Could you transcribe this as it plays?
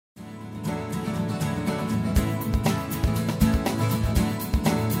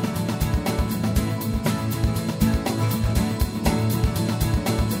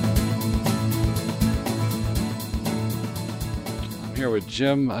with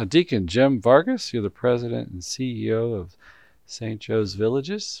Deacon Jim Vargas. You're the president and CEO of St. Joe's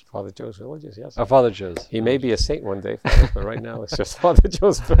Villages. Father Joe's Villages, yes. Oh, Father Joe's. He may be a saint one day, Father, but right now it's just Father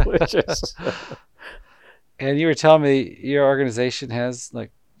Joe's Villages. And you were telling me your organization has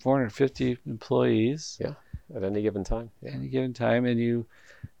like 450 employees. Yeah, at any given time. Yeah. Any given time, and you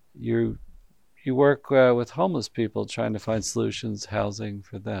work with homeless people, trying to find solutions, housing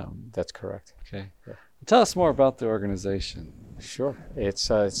for them. That's correct. Okay. Yeah. Tell us more about the organization. Sure. It's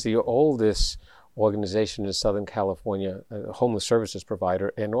the oldest organization in Southern California, a homeless services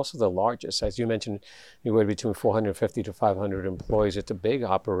provider, and also the largest. As you mentioned, you were between 450 to 500 employees. It's a big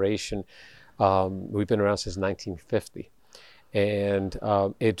operation. We've been around since 1950. And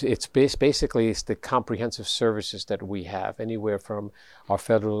it's basically the comprehensive services that we have, anywhere from our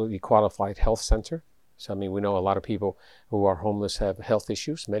federally qualified health center. So, I mean, we know a lot of people who are homeless have health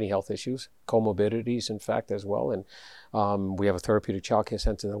issues, many health issues, comorbidities, in fact, as well. And we have a therapeutic child care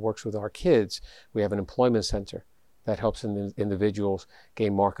center that works with our kids. We have an employment center that helps individuals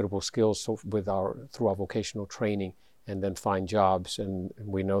gain marketable skills through our vocational training and then find jobs. And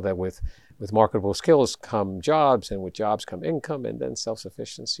we know that with marketable skills come jobs, and with jobs come income, and then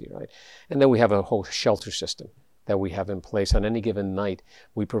self-sufficiency, right? And then we have a whole shelter system that we have in place. On any given night,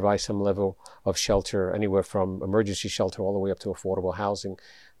 we provide some level of shelter, anywhere from emergency shelter all the way up to affordable housing,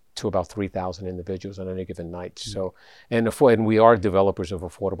 to about 3,000 individuals on any given night. So, and we are developers of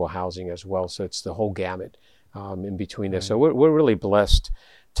affordable housing as well. So it's the whole gamut in between there. So we're really blessed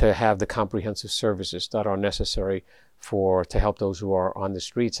to have the comprehensive services that are necessary to help those who are on the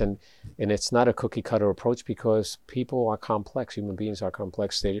streets. And it's not a cookie cutter approach, because people are complex. Human beings are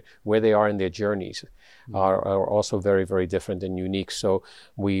complex. Where they are in their journeys are also very, very different and unique. So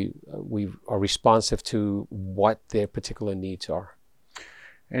we are responsive to what their particular needs are.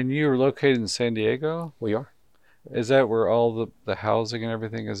 And you're located in San Diego? We are. Is that where all the housing and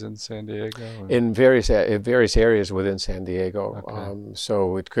everything is in San Diego? Or? In various areas within San Diego.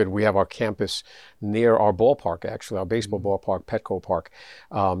 Okay. We have our campus near our ballpark, actually, our baseball ballpark, Petco Park.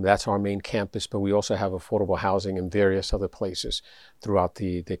 That's our main campus, but we also have affordable housing in various other places throughout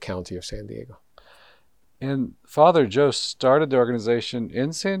the county of San Diego. And Father Joe started the organization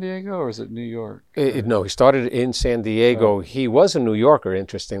in San Diego, or is it New York? No, he started in San Diego. He was a New Yorker,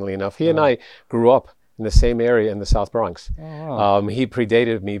 interestingly enough. He and I grew up in the same area in the South Bronx. Oh, wow. He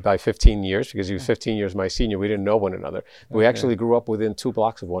predated me by 15 years, because he was 15 years my senior. We didn't know one another. We actually grew up within 2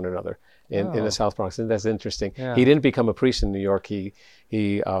 blocks of one another in the South Bronx, and that's interesting. Yeah. He didn't become a priest in New York. He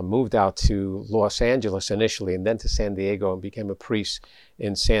moved out to Los Angeles initially, and then to San Diego, and became a priest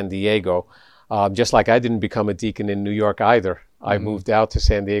in San Diego. Just like I didn't become a deacon in New York either. I moved out to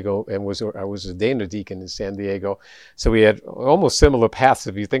San Diego and I was ordained a deacon in San Diego. So we had almost similar paths,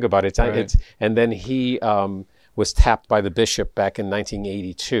 if you think about it. Right. And then he was tapped by the bishop back in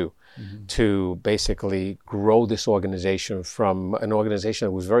 1982 to basically grow this organization from an organization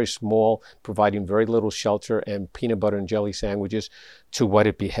that was very small, providing very little shelter and peanut butter and jelly sandwiches, to what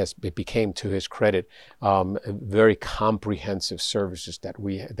it became, to his credit, very comprehensive services that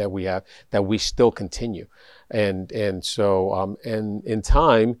we still continue, and so in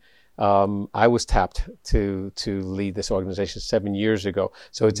time. I was tapped to lead this organization 7 years ago.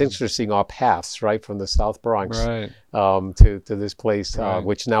 So it's interesting, our paths, right, from the South Bronx to this place,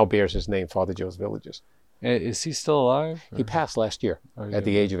 which now bears his name, Father Joe's Villages. Is he still alive? He passed last year at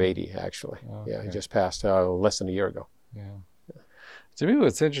the age of 80, actually. Okay. Yeah, he just passed less than a year ago. Yeah. To me,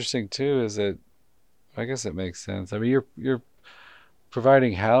 what's interesting too is that, I guess it makes sense. I mean, you're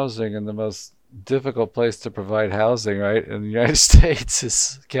providing housing in the most difficult place to provide housing, right, in the United States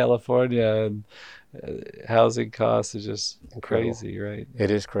is California, and housing costs are just crazy, right?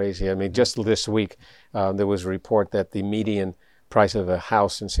 It is crazy. I mean, just this week, there was a report that the median price of a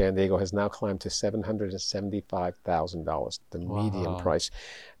house in San Diego has now climbed to $775,000. The median price,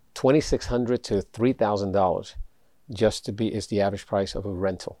 $2,600 to $3,000, is the average price of a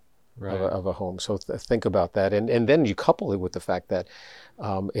rental. Of a home. So think about that. And then you couple it with the fact that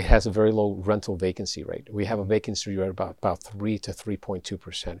it has a very low rental vacancy rate. We have a vacancy rate about 3 to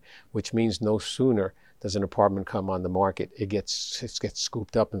 3.2%, which means no sooner does an apartment come on the market, it gets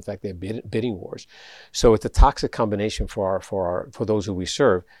scooped up. In fact, they're bidding wars. So it's a toxic combination for those who we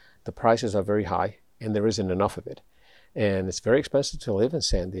serve. The prices are very high, and there isn't enough of it. And it's very expensive to live in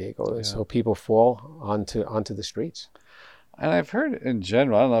San Diego. And so people fall onto the streets. And I've heard in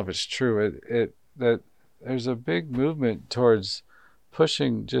general, I don't know if it's true, that there's a big movement towards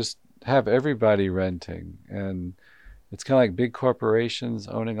pushing just have everybody renting. And it's kind of like big corporations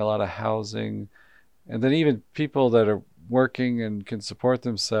owning a lot of housing. And then even people that are working and can support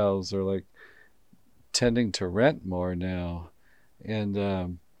themselves are like tending to rent more now.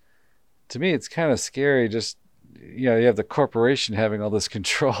 And to me, it's kind of scary. Just you know, you have the corporation having all this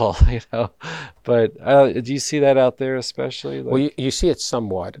control, you know. But do you see that out there, especially? Well, Like, you see it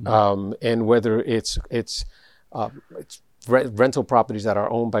somewhat, and whether it's rental properties that are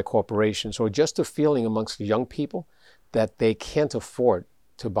owned by corporations, or just a feeling amongst young people that they can't afford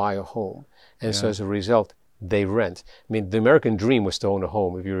to buy a home, and so yeah, as a result, they rent. I mean, the American dream was to own a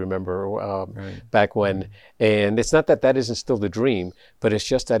home, if you remember, right, back when. And it's not that that isn't still the dream, but it's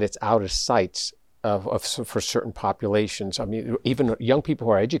just that it's out of sight for certain populations. I mean, even young people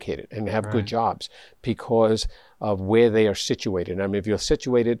who are educated and have good right, jobs because of where they are situated. I mean, if you're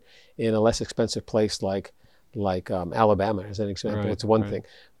situated in a less expensive place like Alabama, as an example, right, it's one right. thing.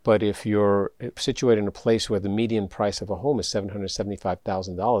 But if you're situated in a place where the median price of a home is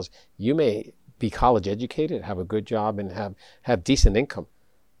 $775,000, you may be college educated, have a good job, and have decent income.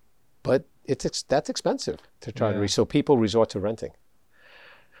 But that's expensive to try to Yeah. reach. So people resort to renting.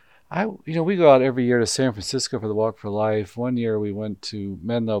 We go out every year to San Francisco for the Walk for Life. One year we went to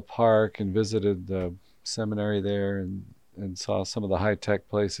Menlo Park and visited the seminary there and saw some of the high tech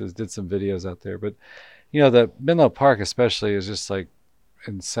places, did some videos out there. But the Menlo Park especially is just like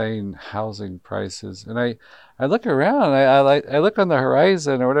insane housing prices. And I look around, I look on the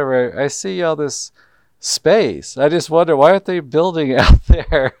horizon or whatever, I see all this space. I just wonder, why aren't they building out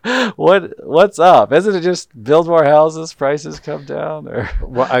there? What's up? Isn't it just build more houses, prices come down? Or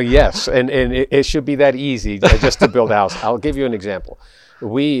Well, yes, and it should be that easy just to build a house. I'll give you an example.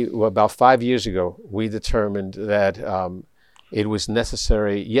 About 5 years ago, we determined that it was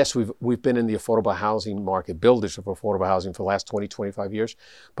necessary. Yes, we've been in the affordable housing market, builders of affordable housing, for the last 20, 25 years,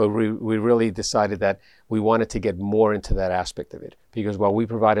 but we really decided that we wanted to get more into that aspect of it, because while we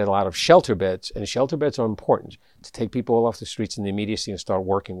provided a lot of shelter beds, and shelter beds are important to take people off the streets in the immediacy and start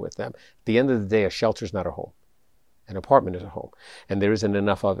working with them. At the end of the day, a shelter is not a home. An apartment is a home, and there isn't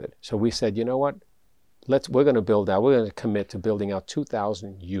enough of it. So we said, you know what? We're going to commit to building out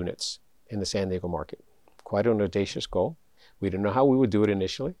 2,000 units in the San Diego market. Quite an audacious goal. We didn't know how we would do it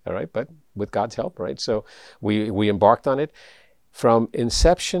initially, all right, but with God's help, right? So we embarked on it from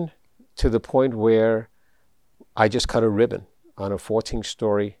inception to the point where I just cut a ribbon on a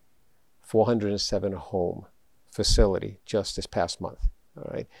 14-story, 407 home facility just this past month, all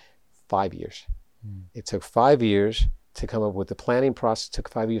right? 5 years. It took 5 years to come up with the planning process. It took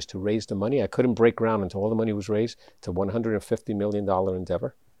 5 years to raise the money. I couldn't break ground until all the money was raised. It's a $150 million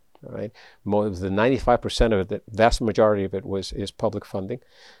endeavor. All right, the 95% of it, the vast majority of it is public funding,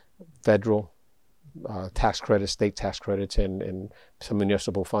 federal tax credits, state tax credits, and some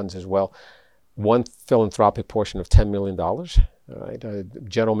municipal funds as well. One philanthropic portion of $10 million. All right, a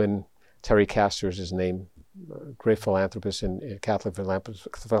gentleman, Terry Castor is his name, great philanthropist and Catholic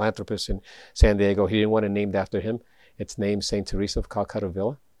philanthropist in San Diego. He didn't want it named after him. It's named St. Teresa of Calcutta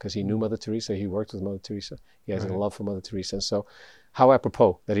Villa because he knew Mother Teresa. He worked with Mother Teresa. He has a love for Mother Teresa. And so how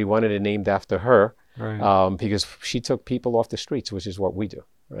apropos that he wanted it named after her, right. because she took people off the streets, which is what we do,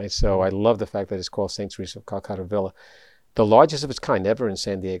 right? So I love the fact that it's called St. Teresa of Calcutta Villa. The largest of its kind ever in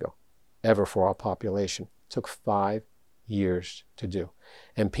San Diego, ever for our population. It took 5 years to do.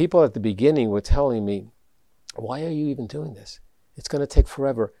 And people at the beginning were telling me, why are you even doing this? It's going to take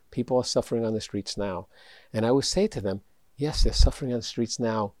forever. People are suffering on the streets now. And I would say to them, yes, they're suffering on the streets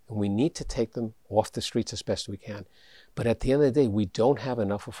now, and we need to take them off the streets as best we can. But at the end of the day, we don't have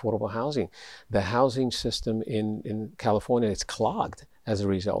enough affordable housing. The housing system in California is clogged as a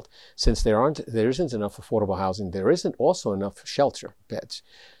result. Since there isn't enough affordable housing, there isn't also enough shelter beds.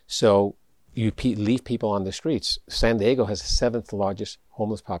 So you leave people on the streets. San Diego has the 7th largest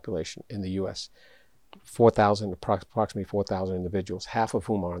homeless population in the U.S. Approximately 4,000 individuals, half of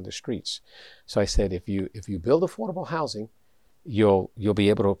whom are on the streets. So I said, if you build affordable housing, you'll be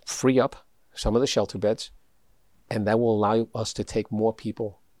able to free up some of the shelter beds, and that will allow us to take more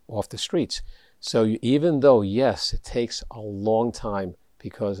people off the streets. So even though, yes, it takes a long time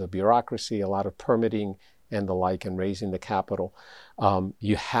because of bureaucracy, a lot of permitting and the like, and raising the capital,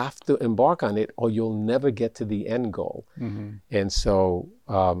 you have to embark on it or you'll never get to the end goal. Mm-hmm. And so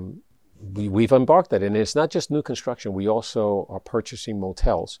we've embarked on it. And it's not just new construction. We also are purchasing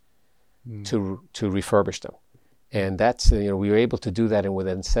motels to refurbish them. And that's, we were able to do that, and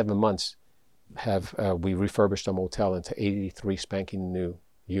within 7 months, we refurbished a motel into 83 spanking new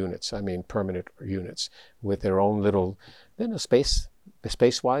units. I mean, permanent units with their own little,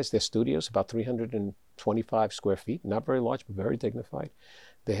 space-wise, their studios, about 325 square feet, not very large, but very dignified.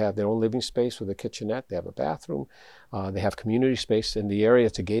 They have their own living space with a kitchenette. They have a bathroom. They have community space in the area.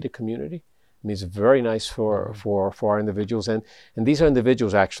 It's a gated community. I mean, it's very nice for our individuals, and these are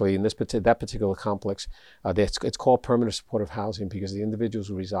individuals actually in that particular complex. It's called permanent supportive housing because the individuals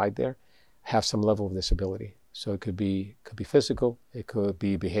who reside there have some level of disability. So it could be physical, it could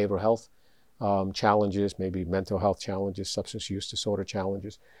be behavioral health challenges, maybe mental health challenges, substance use disorder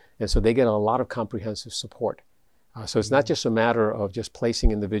challenges, and so they get a lot of comprehensive support. So it's not just a matter of just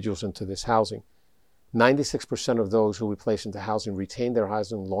placing individuals into this housing. 96% of those who we place into housing retain their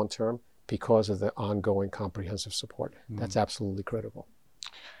housing long term because of the ongoing comprehensive support. That's absolutely critical.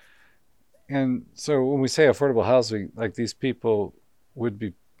 And so when we say affordable housing, like these people would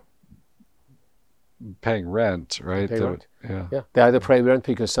be paying rent, right? Pay rent. Yeah. They either pay rent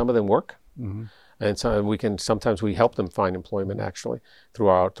because some of them work, Mm-hmm. and so sometimes we help them find employment actually through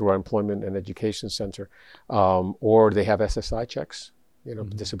our employment and education center, or they have SSI checks,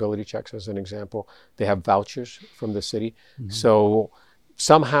 disability checks as an example. They have vouchers from the city, so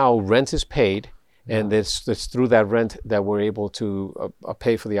somehow rent is paid, and it's through that rent that we're able to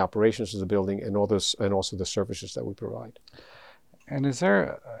pay for the operations of the building and also the services that we provide. And is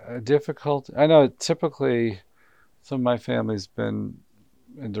there a difficulty? I know typically some of my family's been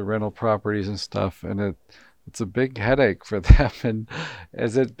into rental properties and stuff, and it's a big headache for them. And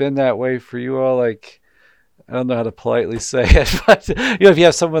has it been that way for you all? Like, I don't know how to politely say it, but if you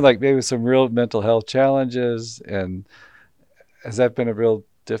have someone like maybe with some real mental health challenges, and has that been a real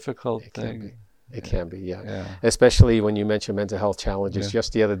difficult thing? It can be, yeah. Especially when you mention mental health challenges. Yeah.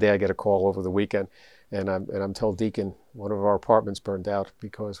 Just the other day, I get a call over the weekend, and I'm told, Deacon, one of our apartments burned out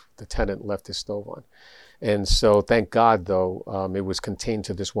because the tenant left his stove on. And so, thank God, though, it was contained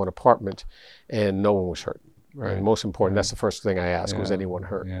to this one apartment, and no one was hurt. Right. And most important, that's the first thing I asked: was anyone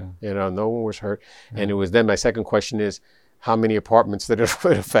hurt? Yeah. No one was hurt. And it was then my second question is, how many apartments did it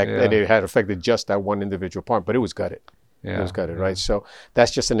affect? And it had affected just that one individual apartment, but it was gutted. It was gutted, right? So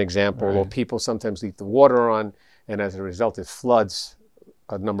that's just an example. Or people sometimes leave the water on, and as a result, it floods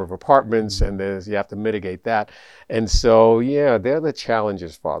a number of apartments, and you have to mitigate that. And so, they're the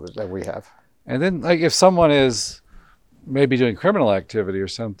challenges, Father, that we have. And then, like, if someone is maybe doing criminal activity or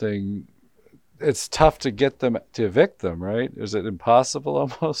something, it's tough to get them to evict them, right? Is it impossible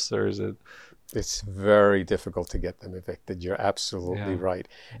almost, or is it? It's very difficult to get them evicted. You're absolutely right.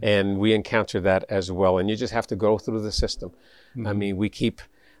 And we encounter that as well. And you just have to go through the system. Mm-hmm. I mean, we keep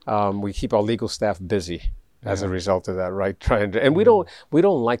our legal staff busy as a result of that, right? And we don't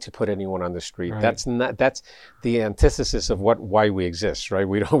like to put anyone on the street. Right. That's the antithesis of why we exist, right?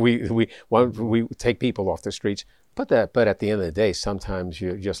 We take people off the streets. But at the end of the day, sometimes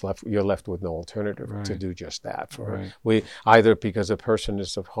you're left with no alternative to do just that. We either because a person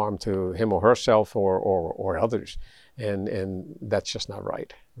is of harm to him or herself or others, and that's just not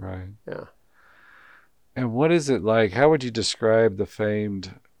right. Right. Yeah. And what is it like? How would you describe the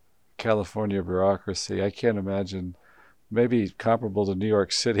famed California bureaucracy? I can't imagine. Maybe comparable to New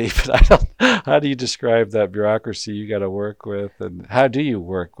York City, but I don't. How do you describe that bureaucracy you got to work with, and how do you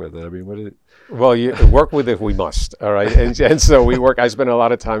work with it? I mean, what is it? Well, you work with it. We must, all right. And so we work. I spend a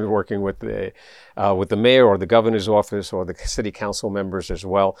lot of time working with the mayor or the governor's office or the city council members as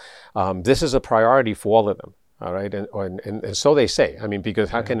well. This is a priority for all of them. All right, and so they say. I mean,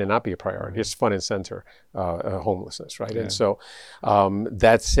 because how can it not be a priority? It's front and center homelessness, right? And so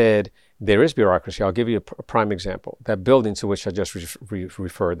that said, there is bureaucracy. I'll give you a prime example. That building to which I just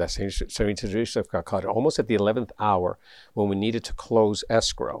referred, that St. Teresa of Calcutta, almost at the 11th hour when we needed to close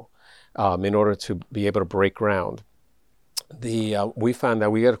escrow in order to be able to break ground, we found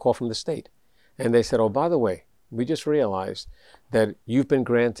that we got a call from the state. And they said, oh, by the way, we just realized that you've been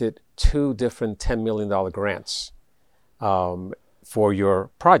granted 2 different $10 million grants for your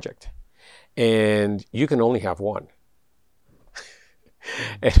project, and you can only have one.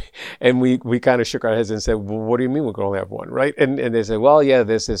 And we kind of shook our heads and said, well, what do you mean we can only have one, right? And they said, well, yeah,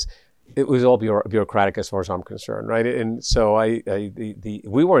 it was all bureaucratic as far as I'm concerned, right? And so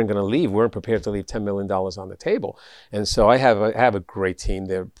we weren't going to leave. We weren't prepared to leave $10 million on the table. And so I have a great team.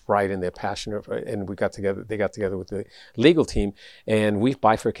 They're bright and they're passionate. And they got together with the legal team, and we've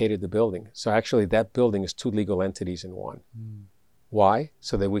bifurcated the building. So actually that building is 2 legal entities in one. Why?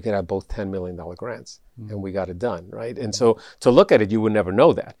 So that we could have both $10 million grants, and we got it done, right? And so to look at it, you would never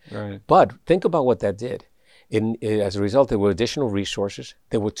know that. Right. But think about what that did. As a result, there were additional resources.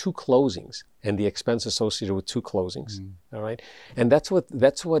 There were 2 closings, and the expense associated with 2 closings. All right, and that's what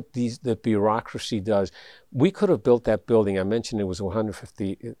the bureaucracy does. We could have built that building. I mentioned it was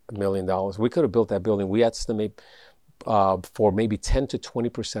 $150 million. We could have built that building. We estimate for maybe 10 to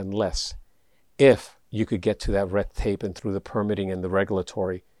 20% less, if you could get to that red tape and through the permitting and the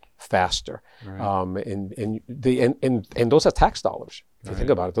regulatory faster. Right. And those are tax dollars. If you think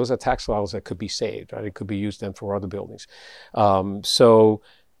about it, those are tax dollars that could be saved, right? It could be used then for other buildings.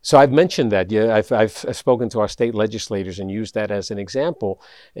 So I've mentioned that. Yeah, I've spoken to our state legislators and used that as an example.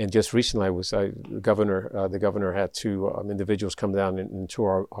 And just recently, the governor had two individuals come down into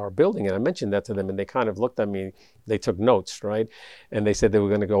our building, and I mentioned that to them, and they kind of looked at me. They took notes, right? And they said they were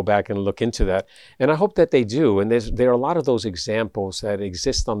going to go back and look into that. And I hope that they do. And there are a lot of those examples that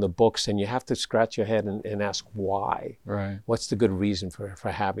exist on the books, and you have to scratch your head and ask why. Right. What's the good reason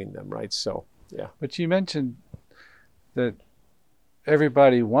for having them, right? So, yeah. But you mentioned that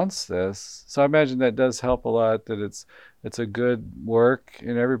everybody wants this, so I imagine that does help a lot, that it's a good work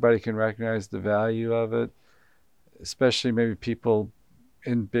and everybody can recognize the value of it, especially maybe people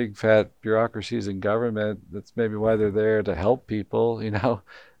in big fat bureaucracies in government. That's maybe why they're there, to help people, you know.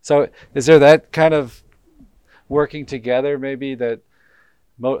 So is there that kind of working together, maybe, that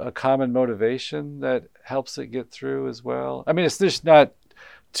a common motivation that helps it get through as well? I mean, it's just not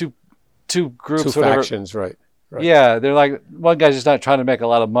two groups, two factions, right? Right. Yeah, they're like, one guy's just not trying to make a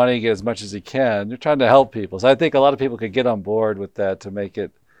lot of money, get as much as he can. They're trying to help people. So I think a lot of people could get on board with that to make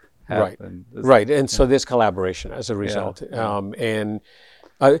it happen. Right. And so there's collaboration as a result.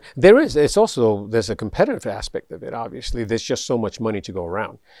 There's a competitive aspect of it, obviously. There's just so much money to go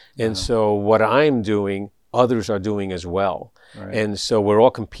around. And so what I'm doing, others are doing as well. Right. And so we're all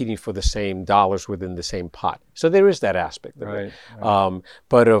competing for the same dollars within the same pot. So there is that aspect of it. Right.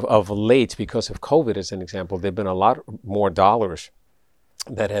 But of late, because of COVID as an example, there have been a lot more dollars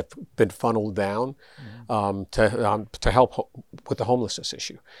that have been funneled down to help with the homelessness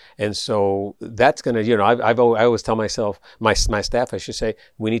issue. And so that's going to, you know, I always tell myself, my staff, I should say,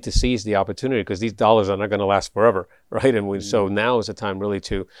 we need to seize the opportunity, because these dollars are not going to last forever, right? And so now is the time really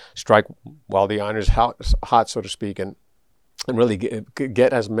to strike while the iron's hot, so to speak, and really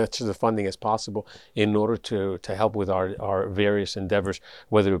get as much of the funding as possible in order to help with our various endeavors,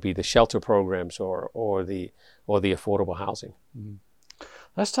 whether it be the shelter programs or the affordable housing. Mm-hmm.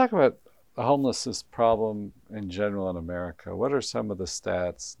 Let's talk about the homelessness problem in general in America. What are some of the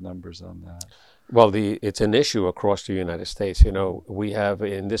stats, numbers on that? Well, it's an issue across the United States. You know, we have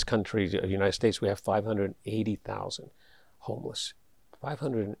in this country, the United States, we have 580,000 homeless.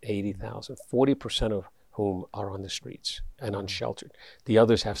 580,000, 40% of whom are on the streets and unsheltered. The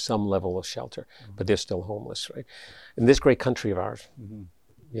others have some level of shelter, but they're still homeless, right? In this great country of ours,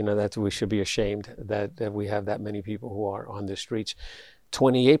 you know, that we should be ashamed that we have that many people who are on the streets.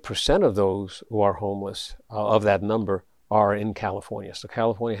 28% of those who are homeless, of that number, are in California. So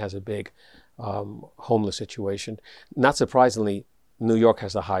California has a big homeless situation. Not surprisingly, New York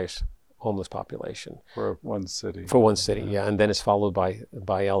has the highest homeless population. For one city. For one city, yeah. And then it's followed by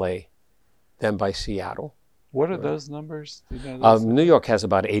LA, then by Seattle. What are those numbers? Do you know those? New York has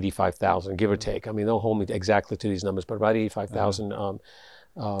about 85,000, give or take. I mean, don't hold me exactly to these numbers, but about 85,000.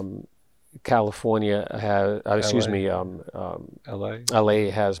 California has,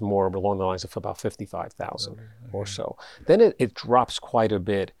 LA has more along the lines of about 55,000 or so. Then it drops quite a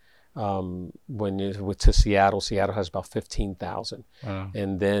bit when you to Seattle. Seattle has about 15,000.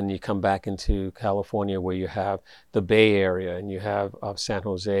 And then you come back into California, where you have the Bay Area, and you have San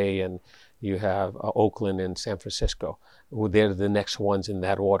Jose, and you have Oakland and San Francisco. They're the next ones in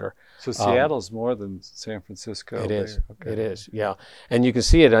that order. So Seattle's more than San Francisco? It is. Okay. It is, yeah. And you can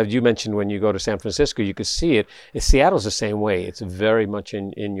see it, as you mentioned, when you go to San Francisco, you can see it. Seattle's the same way. It's very much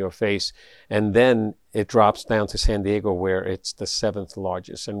in your face. And then it drops down to San Diego, where it's the 7th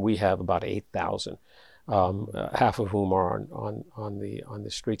largest. And we have about 8,000. Half of whom are on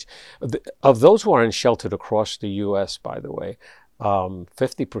the streets. Of those who are unsheltered across the U.S., by the way,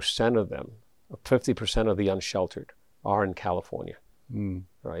 50% of them, 50% of the unsheltered are in California,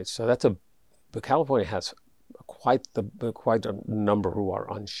 right? So but California has quite a number who are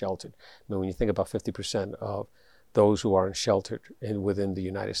unsheltered. I mean, when you think about 50% of those who are unsheltered within the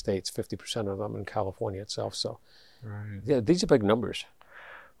United States, 50% of them in California itself. So, yeah, these are big numbers.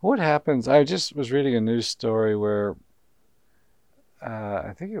 What happens? I just was reading a news story where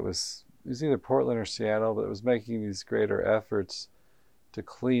I think it was either Portland or Seattle, but it was making these greater efforts to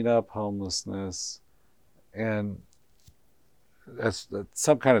clean up homelessness, and that's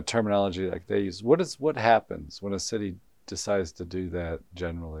some kind of terminology like they use. What happens when a city decides to do that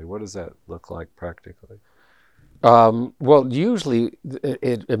generally? What does that look like practically? Well, usually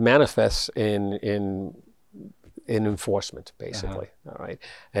it manifests in enforcement, basically. All right,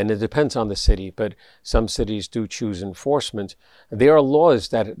 and it depends on the city, but some cities do choose enforcement. There are laws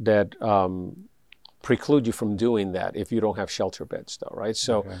that preclude you from doing that if you don't have shelter beds, though, right?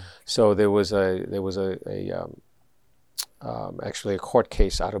 So there was a actually a court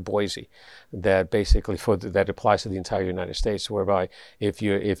case out of Boise that basically that applies to the entire United States, whereby if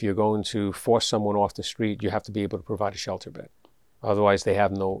you're going to force someone off the street, you have to be able to provide a shelter bed. Otherwise, they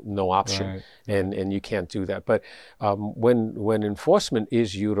have no option, Right. and you can't do that. But when enforcement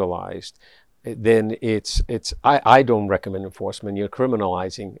is utilized, then I don't recommend enforcement. You're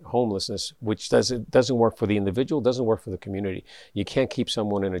criminalizing homelessness, which doesn't work for the individual, doesn't work for the community. You can't keep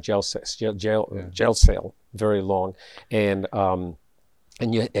someone in a jail cell very long, and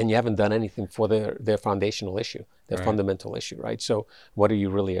you haven't done anything for their foundational issue, their Right. fundamental issue, right? So what are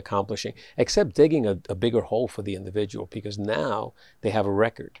you really accomplishing? Except digging a bigger hole for the individual, because now they have a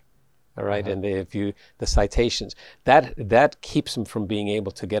record. All right, and the citations that keeps them from being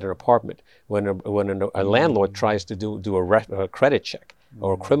able to get an apartment when a landlord tries to do a credit check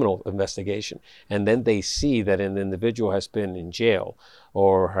or a criminal investigation, and then they see that an individual has been in jail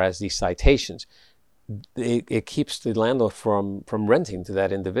or has these citations. It keeps the landlord from renting to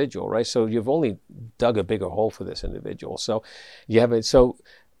that individual, right? So you've only dug a bigger hole for this individual. So you have it. So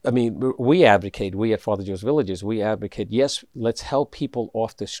I mean, we at Father Joe's Villages, we advocate, yes, let's help people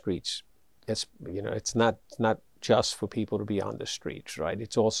off the streets. It's not just for people to be on the streets, right?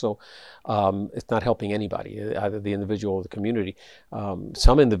 It's also, it's not helping anybody, either the individual or the community.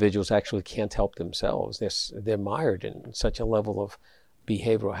 Some individuals actually can't help themselves. They're mired in such a level of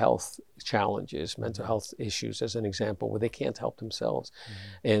behavioral health challenges, mental health issues, as an example, where they can't help themselves.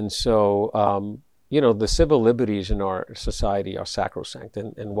 And so, the civil liberties in our society are sacrosanct,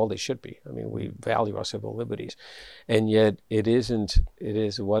 and well, they should be. I mean, we value our civil liberties, and yet it isn't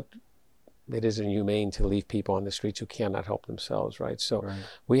humane to leave people on the streets who cannot help themselves, right? So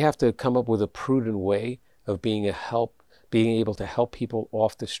we have to come up with a prudent way of being able to help people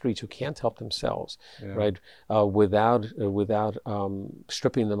off the streets who can't help themselves, right? Without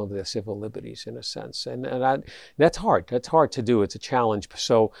stripping them of their civil liberties, in a sense, and that's hard. That's hard to do. It's a challenge.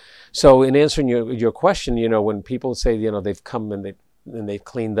 So in answering your question, when people say they've come and they've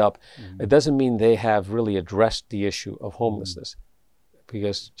cleaned up, it doesn't mean they have really addressed the issue of homelessness,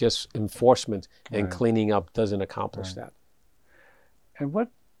 because just enforcement and cleaning up doesn't accomplish that. And what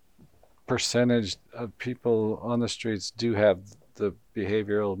percentage of people on the streets do have the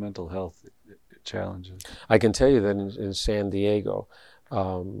behavioral mental health challenges? I can tell you that in San Diego,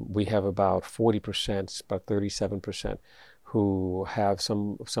 we have about 40%, about 37%, who have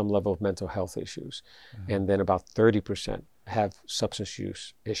some level of mental health issues, and then about 30% have substance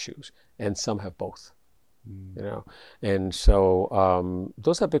use issues, and some have both. And so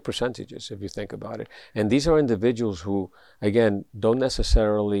those are big percentages if you think about it. And these are individuals who, again, don't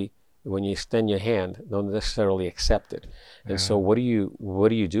necessarily, when you extend your hand, don't necessarily accept it. And so what do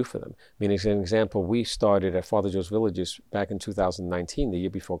you do for them? I mean, as an example, we started at Father Joe's Villages back in 2019, the year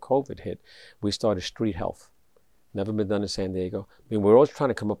before COVID hit. We started street health. Never been done in San Diego. I mean, we're always trying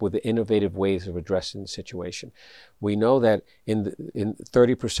to come up with innovative ways of addressing the situation. We know that in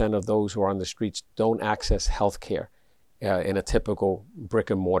 30% of those who are on the streets don't access health care in a typical brick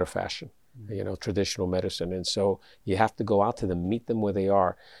and mortar fashion, traditional medicine. And so you have to go out to them, meet them where they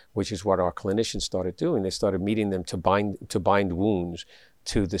are, which is what our clinicians started doing. They started meeting them to bind wounds,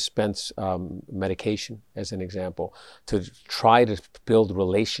 to dispense medication, as an example, to try to build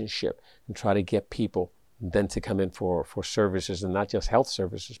relationship and try to get people then to come in for services, and not just health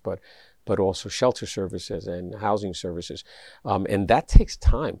services, but also shelter services and housing services. And that takes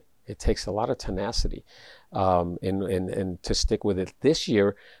time. It takes a lot of tenacity and to stick with it. This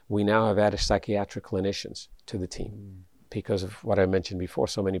year, we now have added psychiatric clinicians to the team because of what I mentioned before.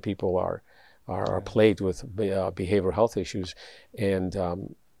 So many people are plagued with behavioral health issues. And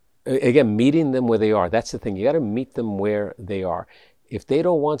again, meeting them where they are. That's the thing. You got to meet them where they are. If they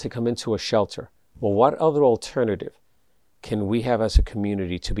don't want to come into a shelter, well, what other alternative can we have as a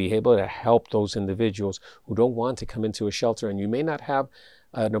community to be able to help those individuals who don't want to come into a shelter, and you may not have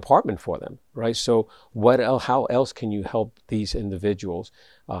an apartment for them, right? So how else can you help these individuals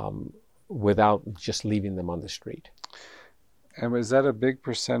without just leaving them on the street? And is that a big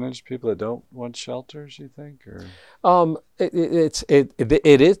percentage, people that don't want shelters, you think? Or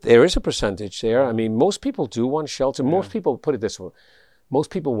it is. There is a percentage there. I mean, most people do want shelter. Most people, put it this way,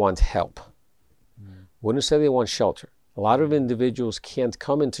 most people want help. Wouldn't say they want shelter. A lot of individuals can't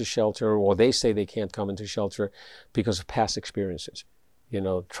come into shelter, or they say they can't come into shelter because of past experiences,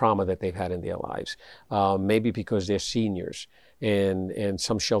 trauma that they've had in their lives. Maybe because they're seniors, and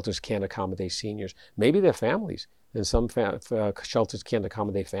some shelters can't accommodate seniors. Maybe their families, and some shelters can't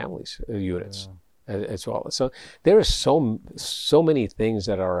accommodate families units as well. So there are so many things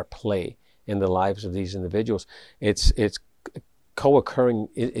that are at play in the lives of these individuals. It's co-occurring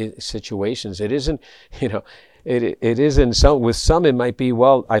situations. It isn't, It is in some, with some it might be,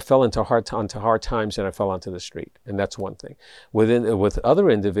 well, I fell onto hard times and I fell onto the street, and that's one thing. With other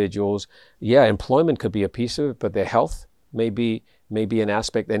individuals, yeah, employment could be a piece of it, but their health may be an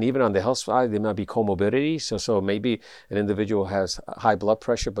aspect, and even on the health side, there might be comorbidities. So maybe an individual has high blood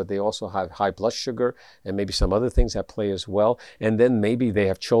pressure, but they also have high blood sugar, and maybe some other things that play as well. And then maybe they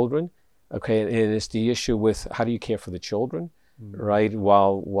have children, okay, and it's the issue with how do you care for the children, right?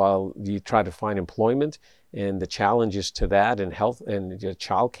 While you try to find employment, and the challenges to that, and health and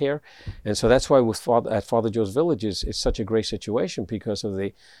child care. And so that's why at Father Joe's Village it's such a great situation, because of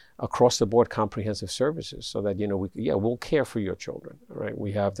the across the board comprehensive services, so that we'll care for your children, right?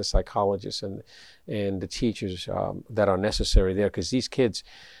 We have the psychologists and the teachers that are necessary there, because these kids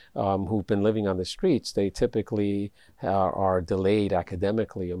who've been living on the streets, they typically are delayed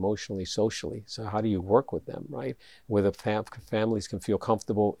academically, emotionally, socially. So how do you work with them, right? Where the families can feel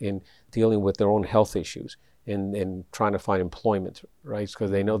comfortable in dealing with their own health issues and trying to find employment, right? Because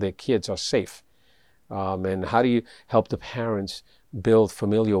they know their kids are safe. And how do you help the parents build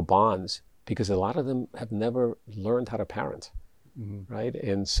familial bonds? Because a lot of them have never learned how to parent. Mm-hmm. Right?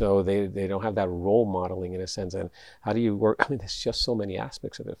 And so they don't have that role modeling, in a sense. And how do you work? I mean, there's just so many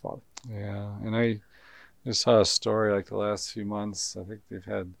aspects of it, Father. Yeah. And I just saw a story like the last few months. I think they've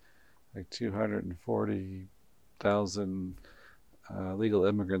had like 240,000 legal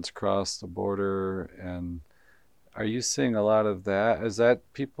immigrants cross the border. And are you seeing a lot of that? Is that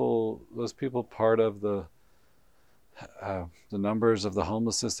those people part of the numbers of the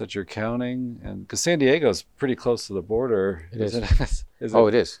homelessness that you're counting? And because San Diego's pretty close to the border. It is. Oh,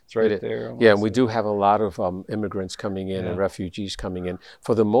 it is. It's right there. Almost. Yeah, and we do have a lot of immigrants coming in and refugees coming in.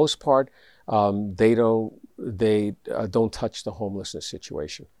 For the most part, they don't touch the homelessness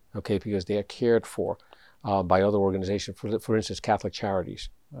situation, okay, because they are cared for by other organizations. For instance, Catholic Charities.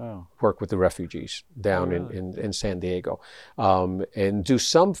 Oh. Work with the refugees down in San Diego. And do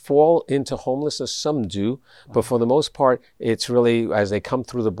some fall into homelessness? Some do. But for the most part, it's really, as they come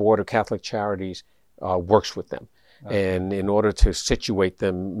through the border, Catholic Charities works with them. Okay. And in order to situate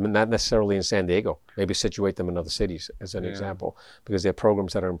them, not necessarily in San Diego, maybe situate them in other cities, as an example, because there are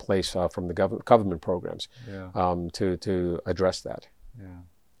programs that are in place from the government programs to address that. Yeah.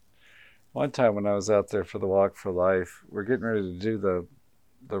 One time when I was out there for the Walk for Life, we're getting ready to do the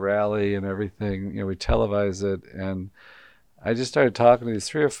rally and everything, we televise it, and I just started talking to these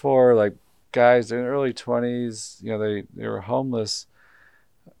 3 or 4 like guys in their early 20s. They were homeless.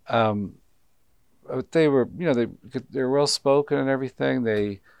 They were they were well spoken and everything.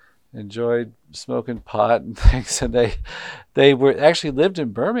 They enjoyed smoking pot and things, and they were actually lived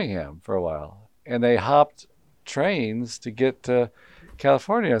in Birmingham for a while, and they hopped trains to get to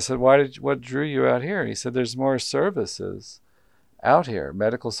California. I said, what drew you out here? He said, there's more services out here,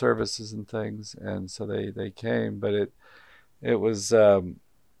 medical services and things. And so they came, but it was I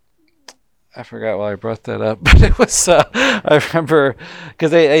forgot why I brought that up, but it was I remember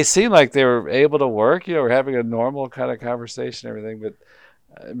because they seemed like they were able to work, we're having a normal kind of conversation and everything, but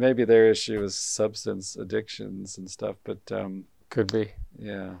maybe their issue was substance addictions and stuff, but could be.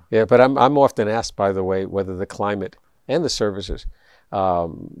 Yeah, but I'm often asked, by the way, whether the climate and the services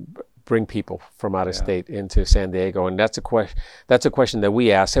bring people from out of state into San Diego, and that's a question that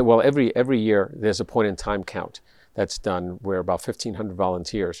we ask. Well, every year there's a point in time count that's done where about 1,500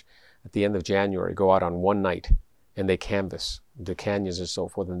 volunteers at the end of January go out on one night and they canvass the canyons and so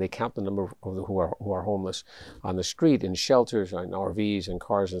forth, and they count the number of who are homeless on the street, in shelters, in RVs, and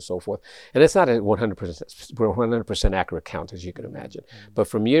cars, and so forth. And it's not a 100% accurate count, as you can imagine. Mm-hmm. But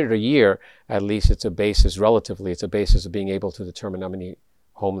from year to year, at least it's a basis of being able to determine how many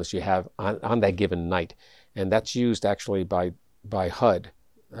homeless you have on that given night. And that's used actually by HUD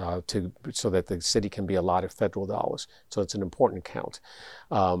so that the city can be allotted federal dollars. So it's an important count.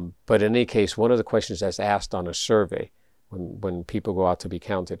 But in any case, one of the questions that's asked on a survey when people go out to be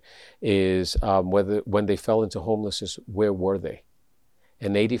counted is whether when they fell into homelessness, where were they?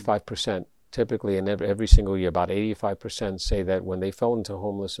 And 85%, typically in every single year, about 85% say that when they fell into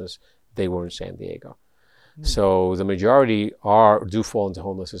homelessness, they were in San Diego. So the majority do fall into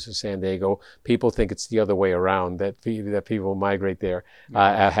homelessness in San Diego. People think it's the other way around, that people migrate there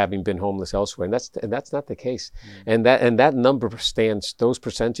having been homeless elsewhere, and that's not the case. And that number those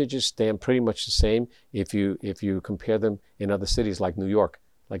percentages stand pretty much the same if you compare them in other cities like New York.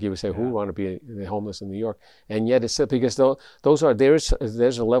 Like you would say, who would want to be homeless in New York? And yet it's because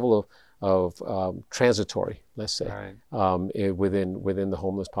there's a level of transitory, let's say, within the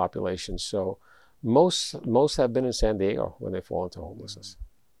homeless population. So most have been in San Diego when they fall into homelessness.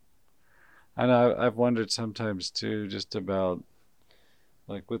 And I've wondered sometimes too, just about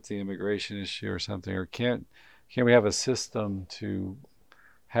like with the immigration issue or something, or can we have a system to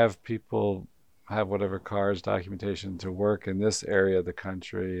have people have whatever cars documentation to work in this area of the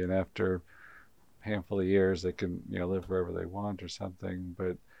country, and after a handful of years they can live wherever they want or something.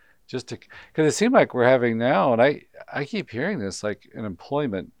 But just to, because it seems like we're having now, and I keep hearing this, like an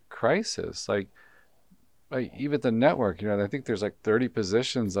employment crisis, like even the network, I think there's like 30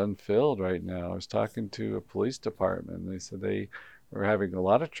 positions unfilled right now. I was talking to a police department, and they said they were having a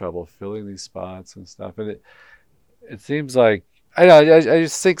lot of trouble filling these spots and stuff. And it seems like, I know, I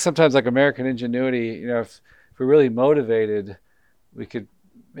just think sometimes, like American ingenuity, if we're really motivated, we could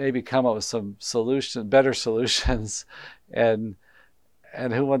maybe come up with some better solutions, and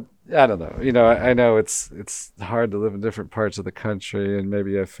who want, I don't know. I know it's hard to live in different parts of the country, and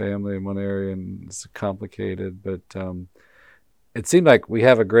maybe you have family in one area and it's complicated, but it seemed like we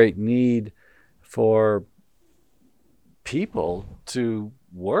have a great need for people to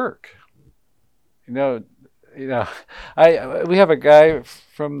work. We have a guy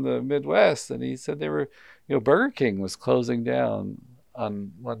from the Midwest, and he said they were, Burger King was closing down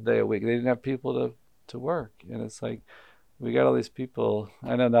on one day a week. They didn't have people to work, and it's like, we got all these people.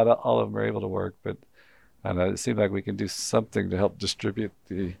 I know not all of them are able to work, but I don't know, it seems like we can do something to help distribute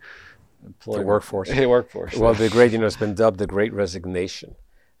the employment. The workforce. The workforce. Well, it's been dubbed the Great Resignation.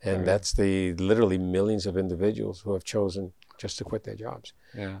 And that's the literally millions of individuals who have chosen just to quit their jobs.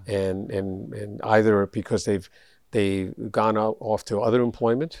 Yeah. And either because they've gone off to other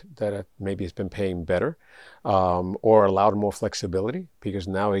employment that maybe has been paying better, or allowed more flexibility, because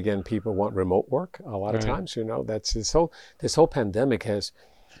now again people want remote work a lot of times. That's this whole pandemic has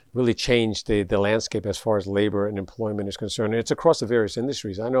really changed the landscape as far as labor and employment is concerned. And it's across the various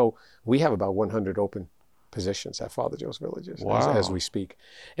industries. I know we have about 100 open positions at Father Joe's Villages as we speak,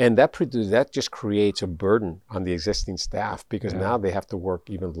 and that just creates a burden on the existing staff, because now they have to work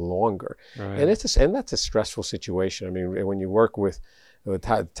even longer, and that's a stressful situation. I mean, when you work with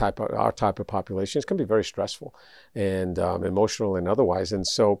our type of population, it's going to be very stressful and emotional and otherwise. And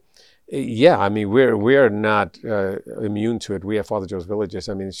so, I mean, we're not immune to it. We at Father Joe's Villages.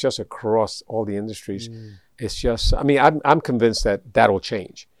 I mean, it's just across all the industries. It's just, I mean, I'm convinced that that'll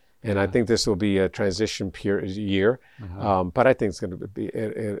change. And I think this will be a transition year, but I think it's going to be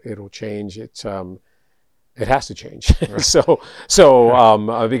it'll change. It has to change. Right. So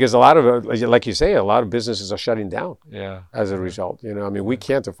because a lot of, like you say, a lot of businesses are shutting down. As a result, I mean, we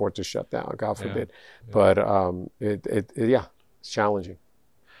can't afford to shut down, God forbid. But it's challenging.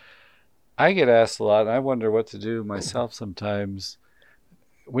 I get asked a lot, and I wonder what to do myself sometimes.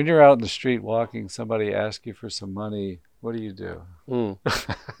 When you're out in the street walking, somebody asks you for some money. What do you do?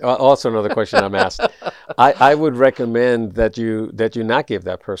 Also another question I'm asked. I would recommend that you not give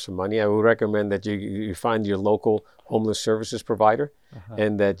that person money. I would recommend that you find your local homeless services provider,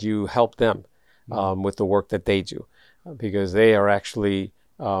 and that you help them with the work that they do, because they are actually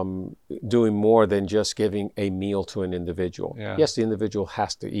doing more than just giving a meal to an individual. Yes, the individual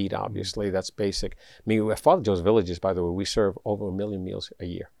has to eat, obviously. That's basic. I mean, at Father Joe's Villages, by the way, we serve over 1 million meals a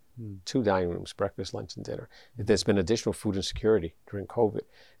year. 2 dining rooms, breakfast, lunch, and dinner. There's been additional food insecurity during COVID,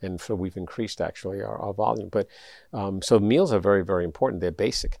 and so we've increased actually our volume. But so meals are very, very important. They're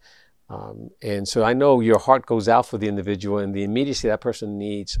basic. And so I know your heart goes out for the individual, and the immediacy that person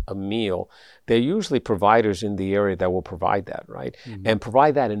needs a meal, they're usually providers in the area that will provide that, right? And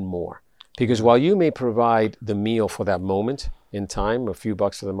provide that and more. Because while you may provide the meal for that moment in time, a few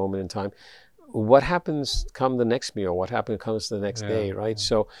bucks for the moment in time, what happens come the next meal? What comes the next day, right?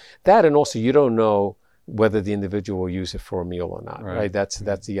 So that, and also you don't know whether the individual will use it for a meal or not, right? That's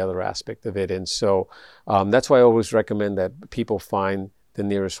the other aspect of it. And so that's why I always recommend that people find the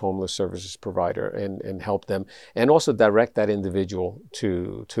nearest homeless services provider and help them, and also direct that individual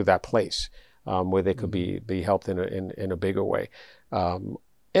to that place where they could be helped in a bigger way.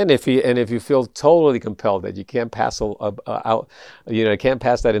 And if you feel totally compelled that you can't pass can't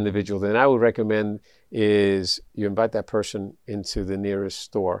pass that individual, then I would recommend is you invite that person into the nearest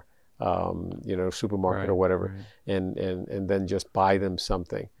store, supermarket or whatever, and then just buy them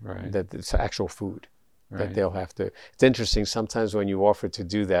something that it's actual food that they'll have to. It's interesting sometimes when you offer to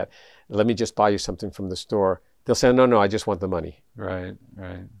do that. Let me just buy you something from the store. They'll say, no, I just want the money. Right.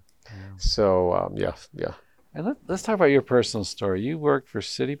 So And let's talk about your personal story. You worked for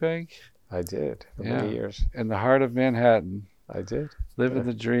Citibank? I did for many years. In the heart of Manhattan. I did. Living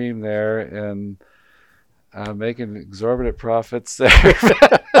the dream there, and making exorbitant profits there.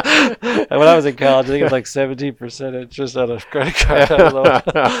 And when I was in college, I think it was like 17% interest on a credit card. I don't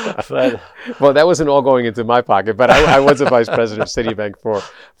know. Well, that wasn't all going into my pocket, but I was the vice president of Citibank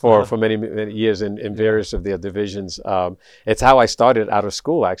for many, many years in various of their divisions. It's how I started out of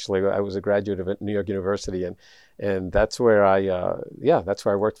school, actually. I was a graduate of New York University, and and that's where that's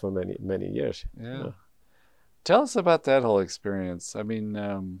where I worked for many years. Yeah. Tell us about that whole experience. I mean,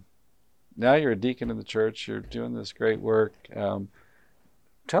 now you're a deacon in the church. You're doing this great work.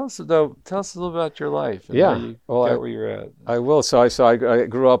 Tell us a little about your life and how you got where you're at. I will. So I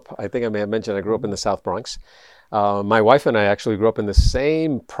grew up. I think I may have mentioned I grew up in the South Bronx. My wife and I actually grew up in the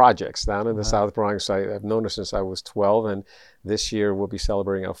same projects down in the South Bronx. I've known her since I was 12, and this year we'll be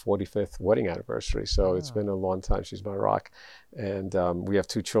celebrating our 45th wedding anniversary. So it's been a long time. She's my rock. And we have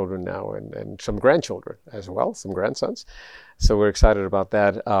 2 children now and some grandchildren as well, some grandsons. So we're excited about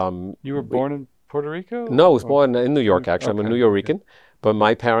that. You were born in Puerto Rico? No, I was born in New York, actually. I'm a New Yorican. But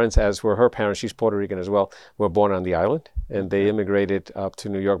my parents, as were her parents, she's Puerto Rican as well, were born on the island. And they immigrated up to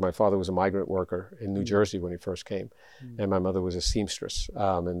New York. My father was a migrant worker in New Jersey when he first came. And my mother was a seamstress.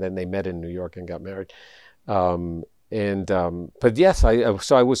 And then they met in New York and got married. But yes, I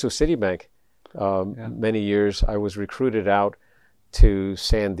was with Citibank many years. I was recruited out to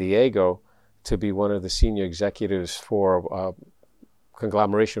San Diego to be one of the senior executives for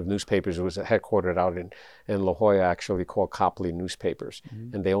conglomeration of newspapers. It was headquartered out in La Jolla, actually, called Copley Newspapers,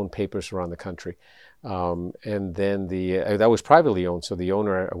 and they own papers around the country. And then that was privately owned, so the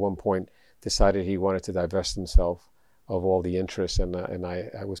owner at one point decided he wanted to divest himself of all the interests, and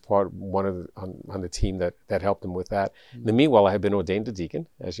I was on the team that helped him with that. In the meanwhile, I had been ordained a deacon,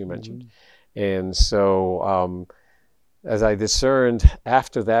 as you mentioned, and so as I discerned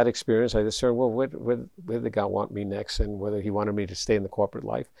after that experience, well, where did God want me next, and whether He wanted me to stay in the corporate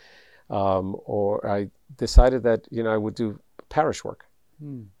life, or I decided that I would do parish work,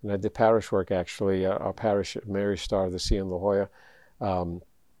 and I did parish work actually. Our parish at Mary Star of the Sea in La Jolla.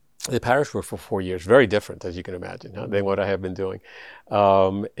 The parish work for 4 years, very different, as you can imagine, than what I have been doing.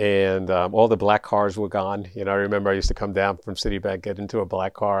 All the black cars were gone. I remember I used to come down from Citibank, get into a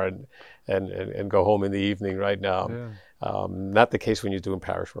black car, and go home in the evening. Right now, not the case when you're doing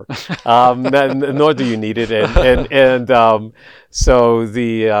parish work, nor do you need it. So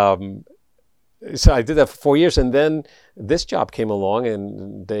I did that for 4 years, and then this job came along,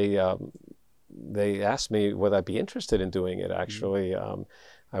 and they asked me whether I'd be interested in doing it. Actually.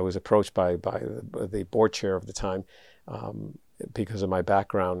 I was approached by the board chair of the time because of my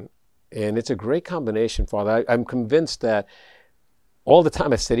background. And it's a great combination, Father. I'm convinced that all the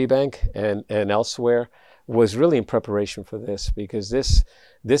time at Citibank and elsewhere was really in preparation for this, because this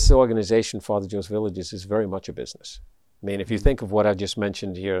organization, Father Joe's Villages, is very much a business. I mean, if you think of what I just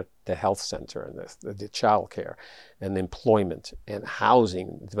mentioned here, the health center and the child care and employment and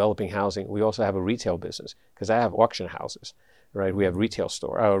housing, developing housing, we also have a retail business because I have auction houses. Right, we have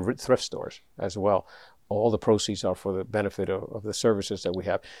thrift stores as well. All the proceeds are for the benefit of the services that we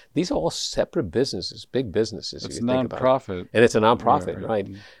have. These are all separate businesses, big businesses. It's a nonprofit, and it's a nonprofit, right?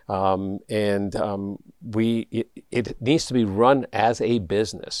 It needs to be run as a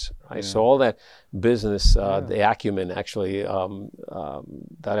business, right? Yeah. So all that business, the acumen actually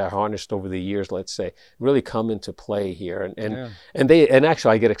that I harnessed over the years, let's say, really come into play here, and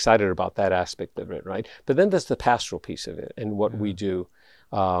actually I get excited about that aspect of it, right? But then there's the pastoral piece of it and what we do.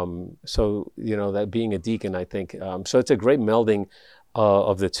 So that being a deacon, I think, so it's a great melding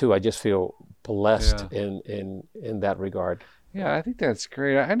of the two. I just feel blessed in that regard. Yeah, I think that's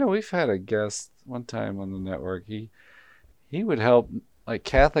great. I know we've had a guest one time on the network. He would help like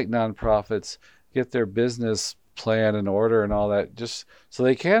Catholic nonprofits get their business plan in order and all that, just so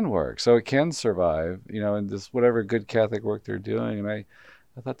they can work, so it can survive, and this whatever good Catholic work they're doing. And I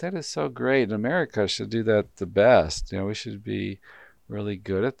thought that is so great. And America should do that the best. We should be really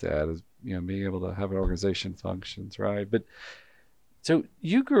good at that, is being able to have an organization functions, right? But so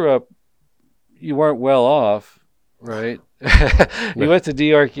you grew up, you weren't well off, right? You went to New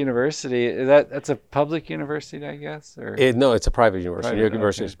York University. That's a public university, I guess, or no, it's a private university. New York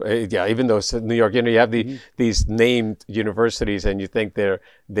University, even though it's New York, you have these named universities, and you think they're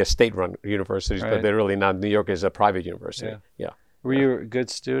state-run universities, but they're really not. New York is a private university. Yeah. Were you a good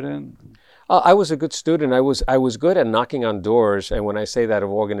student? I was a good student. I was good at knocking on doors, and when I say that, of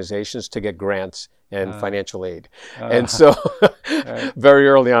organizations to get grants and financial aid. And so very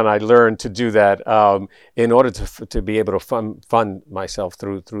early on, I learned to do that in order to be able to fund myself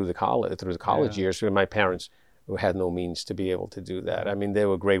through the college years. My parents had no means to be able to do that. I mean, they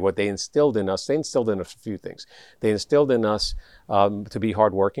were great. What they instilled in us a few things. They instilled in us to be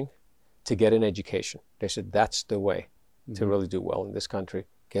hardworking, to get an education. They said that's the way to really do well in this country.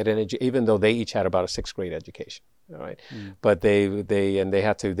 Get an even though they each had about a 6th grade education, all right. But they were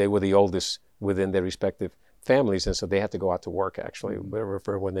the oldest within their respective families, and so they had to go out to work actually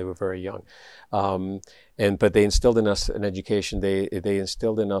when they were very young. But they instilled in us an education. They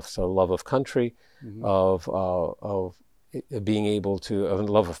instilled in us a love of country, of being able to, a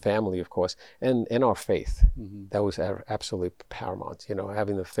love of family, of course, and our faith. That was absolutely paramount.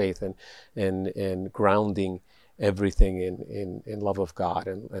 Having the faith and grounding everything in love of God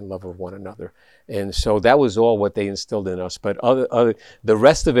and love of one another. And so that was all what they instilled in us. But the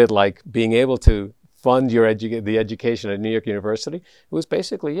rest of it, like being able to fund the education at New York University, it was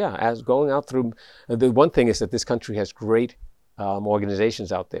basically, as going out through, the one thing is that this country has great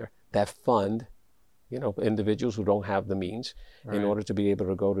organizations out there that fund individuals who don't have the means in order to be able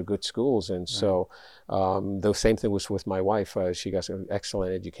to go to good schools. And so the same thing was with my wife. She got some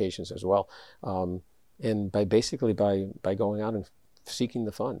excellent educations as well. And by going out and seeking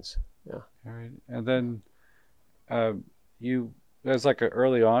the funds. Yeah. All right. And then early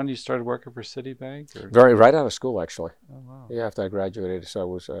on, you started working for Citibank? Right out of school, actually. Oh, wow. Yeah, after I graduated. So I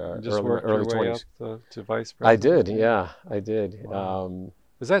was early 20s. To vice president? I did, yeah, I did. Wow.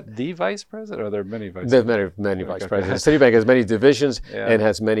 Is that the vice president, or are there many vice presidents? There's many vice presidents. Citibank has many divisions and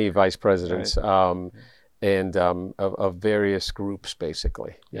has many vice presidents, and of various groups,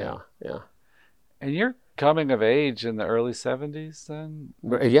 basically. Yeah. And you're coming of age in the early 70s then?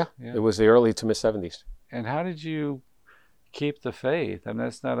 Yeah, it was the early to mid 70s. And how did you keep the faith? I mean,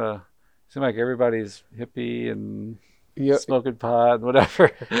 it seems like everybody's hippie and smoking pot and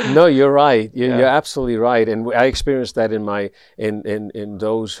whatever. No, you're right. You're absolutely right. And I experienced that in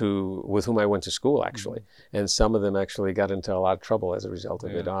those with whom I went to school, actually. And some of them actually got into a lot of trouble as a result of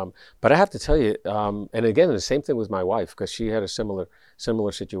it. But I have to tell you, and again, the same thing with my wife, because she had a similar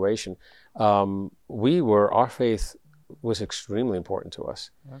situation. Our faith was extremely important to us.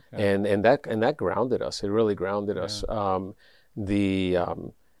 Okay. And that grounded us. It really grounded us.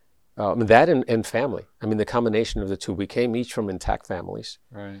 That and family. I mean, the combination of the two. We came each from intact families,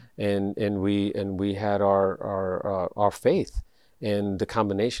 right? And we had our faith, and the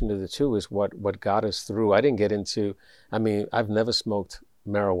combination of the two is what got us through. I didn't get into. I mean, I've never smoked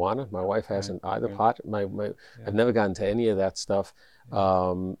marijuana. My wife hasn't either. Pot. I've never gotten to any of that stuff.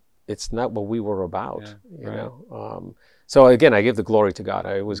 It's not what we were about, you know. So again, I give the glory to God.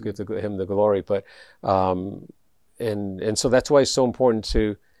 I always give Him the glory. But and so that's why it's so important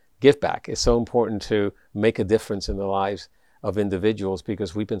to give back. It's so important to make a difference in the lives of individuals,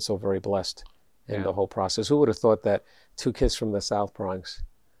 because we've been so very blessed in the whole process. Who would have thought that 2 kids from the South Bronx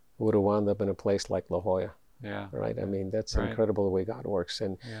would have wound up in a place like La Jolla? Yeah. Right. I mean, that's incredible the way God works.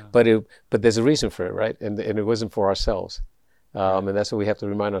 And but there's a reason for it, right? And it wasn't for ourselves. And that's what we have to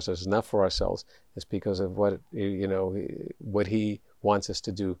remind ourselves. It's not for ourselves. It's because of what He wants us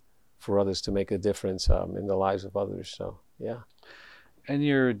to do for others, to make a difference in the lives of others. So yeah. And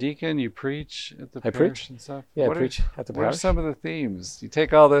you're a deacon, you preach at the parish and stuff? Yeah, I preach at the parish. What are some of the themes? You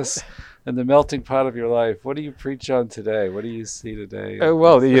take all this in the melting pot of your life. What do you preach on today? What do you see today?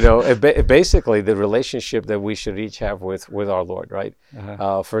 Basically the relationship that we should each have with our Lord, right?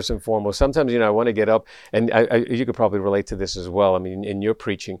 First and foremost. Sometimes, I want to get up, and you could probably relate to this as well. I mean, in your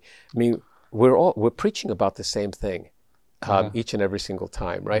preaching, we're preaching about the same thing. Each and every single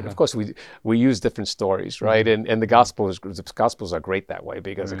time, right? Of course, we use different stories, right? And the Gospels are great that way,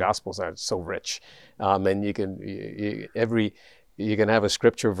 because the Gospels are so rich, and you can have a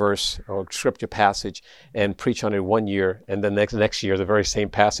scripture verse or scripture passage and preach on it one year, and then next year the very same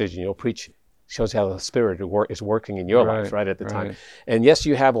passage, and you'll preach. Shows how the Spirit is working in your life, right, at the time. And yes,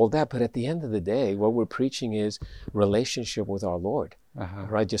 you have all that, but at the end of the day, what we're preaching is relationship with our Lord,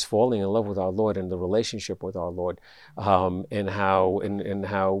 right? Just falling in love with our Lord and the relationship with our Lord, and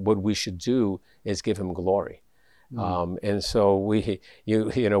how what we should do is give Him glory. And so we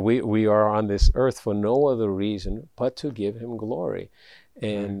are on this earth for no other reason but to give Him glory.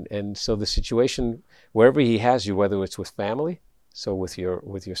 And so the situation, wherever He has you, whether it's with family, so with your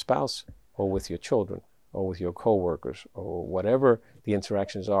spouse, or with your children, or with your co-workers, or whatever the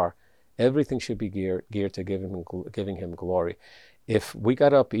interactions are, everything should be geared to giving Him glory. If we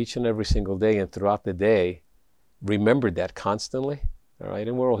got up each and every single day and throughout the day remembered that constantly, all right,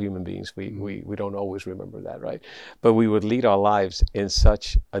 and we're all human beings, we don't always remember that, right? But we would lead our lives in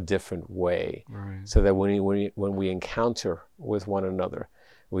such a different way, so that when we encounter with one another,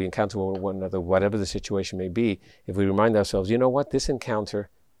 whatever the situation may be, if we remind ourselves, you know what, this encounter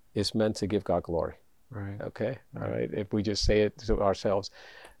is meant to give God glory. Right. Okay. All right. If we just say it to ourselves,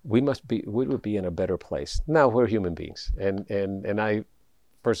 we would be in a better place. Now, we're human beings, and I,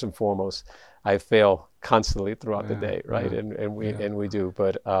 first and foremost, I fail constantly throughout the day, right? And we do,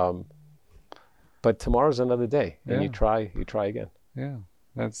 but tomorrow's another day, and you try again. Yeah.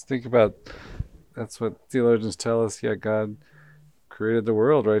 Think about that's what theologians tell us. Yeah, God created the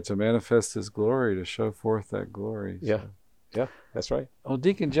world, right, to manifest His glory, to show forth that glory. Yeah. So. Yeah, that's right. Well,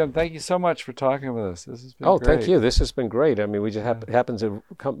 Deacon Jim, thank you so much for talking with us. This has been great. Thank you. This has been great. I mean, we just happened to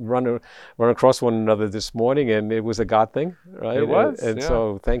run across one another this morning, and it was a God thing, right? It was, and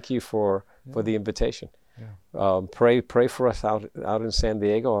so thank you for the invitation. Yeah. Pray for us out in San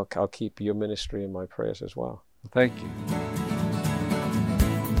Diego. I'll keep your ministry in my prayers as well. Thank you.